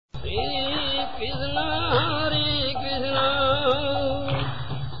Krishna, Hare Krishna,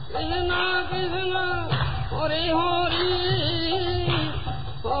 Krishna Krishna, Hare Hare,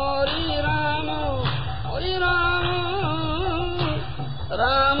 Hare Rama, Hare Rama,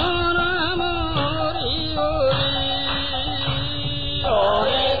 Rama Rama, Hare Hare.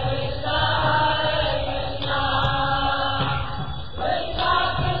 Hare Krishna, Krishna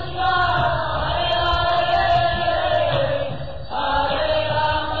Krishna, Hare Hare, Hare Rama, Hare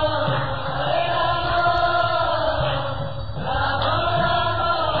Rama, Rama Rama,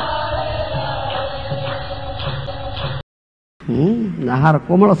 ଯାହାର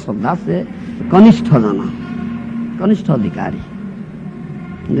କୋମଳ ଶ୍ରଦ୍ଧା ସେ କନିଷ୍ଠ ଜନ, କନିଷ୍ଠ ଅଧିକାରୀ.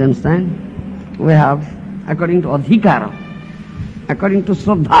 You understand? We have, according to adhikara, according to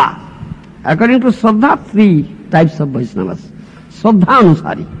Shraddha. According to Shraddha, 3 types of Vaishnavas. Shraddha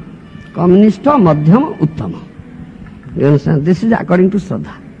Anusari. Kamnishta, Madhyama, Uttama. You understand? This is according to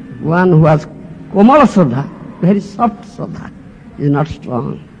Shraddha. One who has Komala Shraddha, very soft Shraddha, is not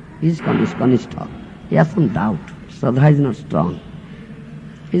strong. He is Kanishta. He has some doubt. Shraddha is not strong.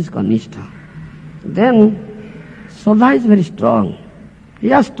 He is Kanishta. Then Shraddha is very strong. He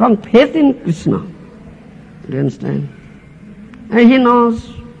has strong faith in Krishna. Do you understand? And he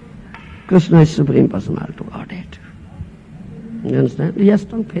knows Krishna is Supreme Personality of Godhead. You understand? He has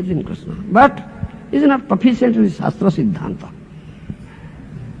strong faith in Krishna. But he is not proficient in Shastra Siddhanta.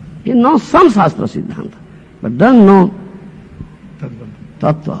 He knows some Shastra Siddhanta, but doesn't know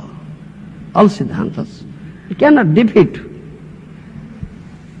Tattva, all Siddhantas. He cannot defeat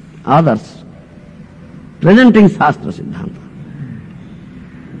others presenting Shastra Siddhanta.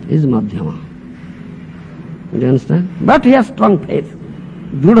 He is Madhyama. Do you understand? But he has strong faith,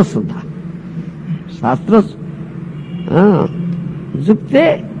 Juda Shraddha. Shastras Jukte,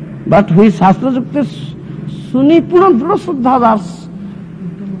 but who is Shastra Jukte Suni Puna Juda Shraddha Das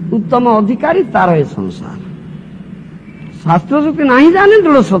Uttama Adhikari Taro e Sansar. Shastra Jukte nahi jane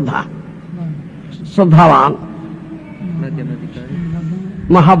Juda Shraddha. Shraddhavan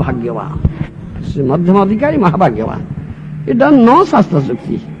Mahabhagyavan. Madhyama Adhikari Mahabhagyavan. He doesn't know Shastra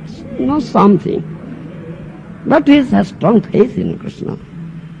Jukti. He knows something. But he has strong faith in Krishna.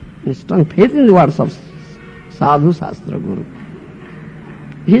 He has strong faith in the words of Sadhu Shastra Guru.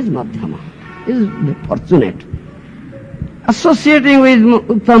 He is Madhyama. He is fortunate. Associating with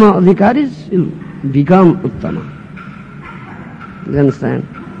Uttama Adhikaris, he will become Uttama. You understand?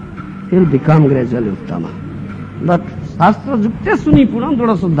 He will become gradually Uttama. But Shastra Jukte Suni Punam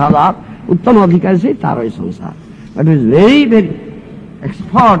Dura Suddhava Uttama Adhikari se Taro Sansar. But he is very, very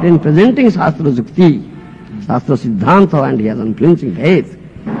expert in presenting Shastra Jukti, Shastra Siddhanta, and he has unflinching faith.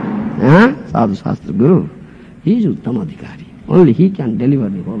 Sadhu Shastra Guru. He is Uttama Adhikari. Only he can deliver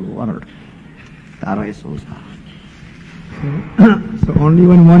the whole world. Taro Sansar. So only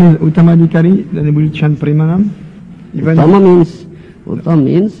when one is Uttama Adhikari, then he will chant Premanam? Uttama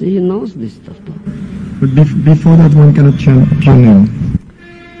means he knows this stuff. But before that one cannot chant pure name?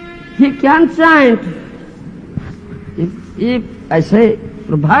 He can chant. If I say,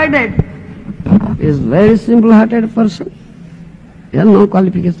 provided he is very simple-hearted person, he has no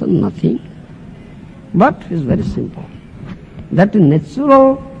qualification, nothing, but he is very simple. That is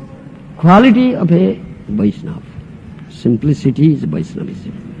natural quality of a Vaishnava. Simplicity is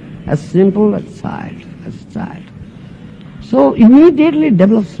Vaishnavism. As simple as a child. So immediately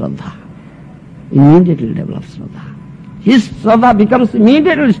develops Shraddha. His Shraddha becomes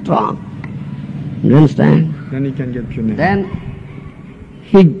immediately strong. You understand? Then he can get pure name. Then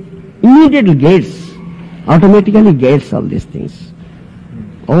he immediately automatically gets all these things.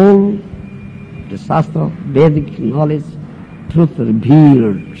 All the Shastra, Vedic knowledge, truth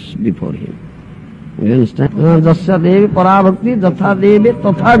revealed before him. You understand? Jasya devi parabhakti jatha devi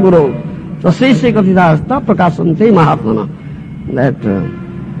tatha guru tasese kathidasta prakasante mahatmana. That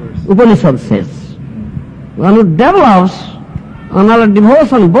Upanishad says. One who develops another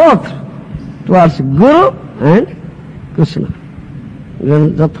devotion both towards Guru and Krishna.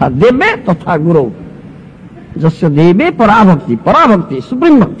 Jatha deve tatha guru. Jasya deve parabhakti,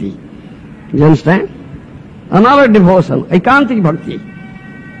 supreme bhakti. You understand? Another devotion, ekantik bhakti,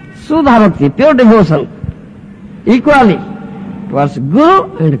 Sudha bhakti, pure devotion, equally towards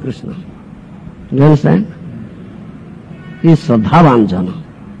Guru and Krishna. You understand? He is Shraddhavan Jana.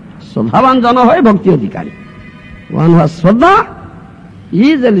 Shraddhavan Jana hoy bhakti adhikari. One who has Shraddha,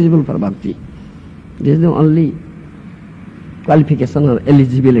 he is eligible for bhakti. This is the only qualification or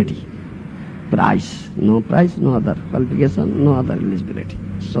eligibility. Price, no other qualification, no other eligibility.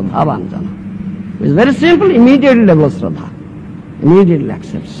 Shraddhavan Jana. It is very simple, immediately develops Shraddha. Immediately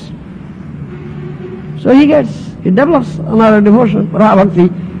accepts. So he develops another devotion, Parabhakti,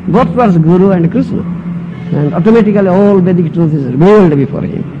 both towards Guru and Krishna. And automatically all Vedic truth is revealed before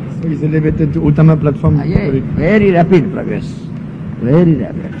him. So he's elevated to Uttama platform. Very rapid progress. Very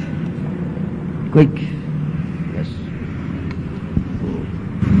rapid. Quick. Yes.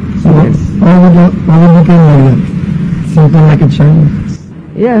 So how would you feel like that? Something like a chant?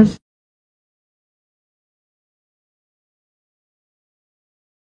 Yes.